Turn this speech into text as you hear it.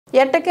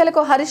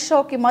ఎట్టకేలకు హరీష్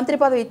రావుకి మంత్రి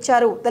పదవి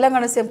ఇచ్చారు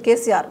తెలంగాణ సీఎం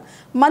కేసీఆర్.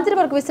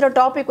 మంత్రివర్గ విస్తరణ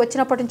టాపిక్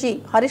వచ్చినప్పటి నుంచి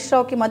హరీష్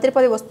రావుకి మంత్రి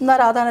పదవి వస్తుందా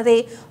రాదా అన్నదే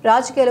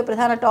రాజకీయాల్లో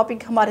ప్రధాన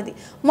టాపిక్గా మారింది.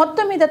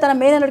 మొత్తం మీద తన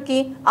మేనల్లుడికి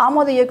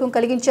ఆమోదయోగ్యం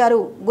కలిగించారు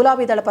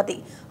గులాబీ దళపతి.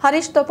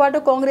 హరీష్తో పాటు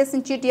కాంగ్రెస్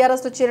నుంచి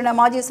టీఆర్ఎస్లో చేరిన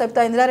మాజీ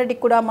సబితా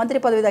ఇంద్రారెడ్డికి కూడా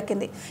మంత్రి పదవి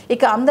దక్కింది.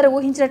 ఇక అందరూ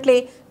ఊహించినట్లే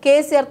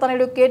కేసీఆర్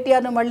తనయుడు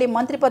కేటీఆర్ను మళ్లీ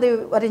మంత్రి పదవి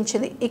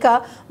వరించింది. ఇక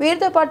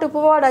వీరితో పాటు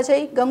పువ్వాడ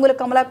అజయ్, గంగుల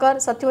కమలాకర్,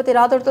 సత్యవతి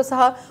రాథోడ్తో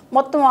సహా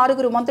మొత్తం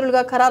 6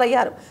 మంత్రులుగా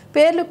ఖరారయ్యారు.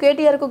 పేర్లు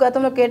కేటీఆర్కు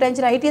గతంలో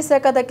కేటాయించిన ఐటీ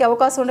శాఖ దక్కే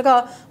అవకాశం ఉండగా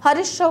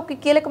హరీష్ రావుకి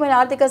కీలకమైన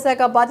ఆర్థిక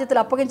శాఖ బాధ్యతలు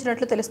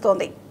అప్పగించినట్లు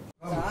తెలుస్తోంది.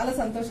 చాలా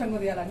సంతోషంగా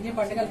ఉంది. అన్ని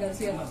పండుగలు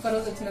కలిసి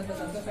ఒక్కరోజు వచ్చినంత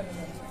సంతోషంగా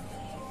ఉంది.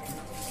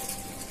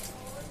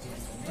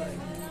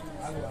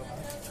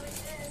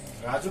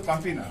 రాజు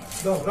పంపినా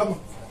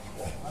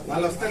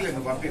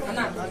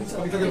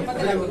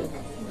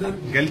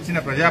గెలిచిన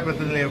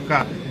ప్రజాప్రతినిధుల యొక్క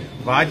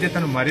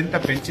బాధ్యతను మరింత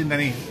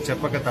పెంచిందని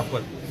చెప్పక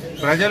తప్పదు.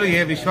 ప్రజలు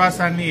ఏ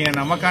విశ్వాసాన్ని, ఏ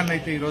నమ్మకాన్ని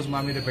అయితే ఈరోజు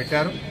మా మీద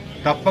పెట్టారో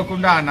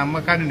తప్పకుండా ఆ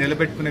నమ్మకాన్ని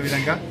నిలబెట్టుకునే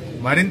విధంగా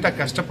మరింత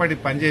కష్టపడి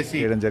పనిచేసి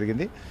చేయడం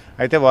జరిగింది.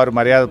 అయితే వారు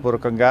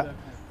మర్యాదపూర్వకంగా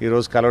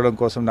ఈరోజు కలవడం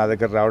కోసం నా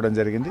దగ్గర రావడం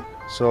జరిగింది.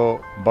 సో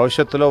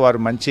భవిష్యత్తులో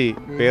వారు మంచి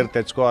పేరు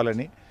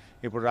తెచ్చుకోవాలని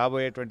ఇప్పుడు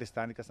రాబోయేటువంటి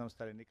స్థానిక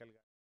సంస్థల ఎన్నికలుగా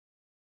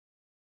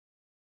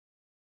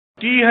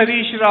టి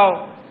హరీష్ రావు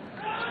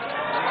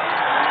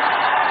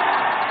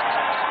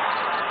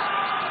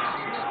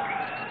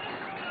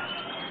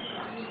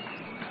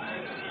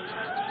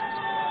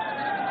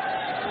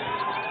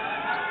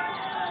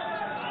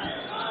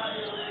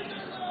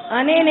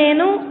అనే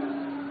నేను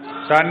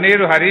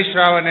తన్నీరు హరీష్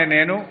రావు అనే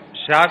నేను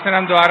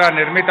శాసనం ద్వారా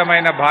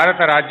నిర్మితమైన భారత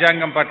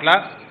రాజ్యాంగం పట్ల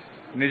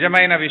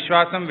నిజమైన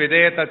విశ్వాసం,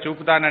 విధేయత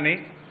చూపుతానని,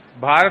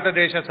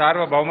 భారతదేశ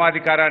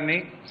సార్వభౌమాధికారాన్ని,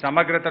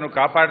 సమగ్రతను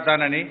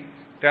కాపాడుతానని,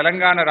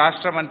 తెలంగాణ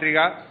రాష్ట్ర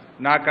మంత్రిగా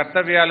నా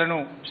కర్తవ్యాలను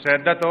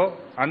శ్రద్ధతో,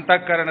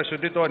 అంతఃకరణ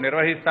శుద్ధితో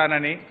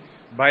నిర్వహిస్తానని,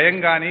 భయం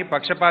గాని,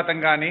 పక్షపాతం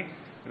గాని,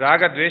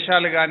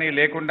 రాగద్వేషాలు గాని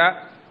లేకుండా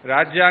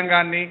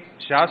రాజ్యాంగాన్ని,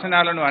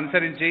 శాసనాలను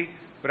అనుసరించి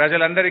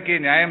ప్రజలందరికీ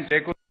న్యాయం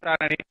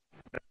చేకూరుస్తానని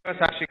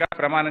సాక్షిగా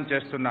ప్రమాణం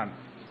చేస్తున్నాను.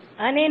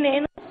 అనే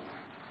నేను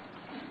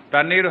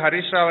తన్నీరు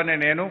హరీష్ రావు అనే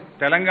నేను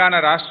తెలంగాణ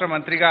రాష్ట్ర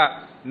మంత్రిగా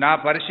నా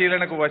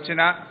పరిశీలనకు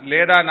వచ్చినా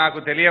లేదా నాకు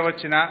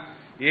తెలియవచ్చినా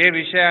ఏ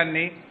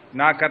విషయాన్ని,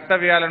 నా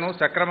కర్తవ్యాలను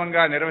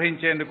సక్రమంగా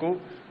నిర్వహించేందుకు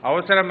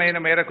అవసరమైన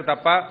మేరకు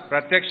తప్ప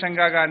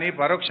ప్రత్యక్షంగా గాని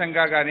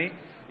పరోక్షంగా గాని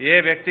ఏ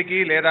వ్యక్తికి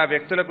లేదా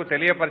వ్యక్తులకు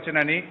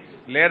తెలియపరచనని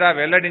లేదా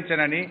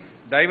వెల్లడించనని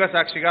దైవ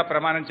సాక్షిగా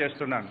ప్రమాణం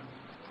చేస్తున్నాను.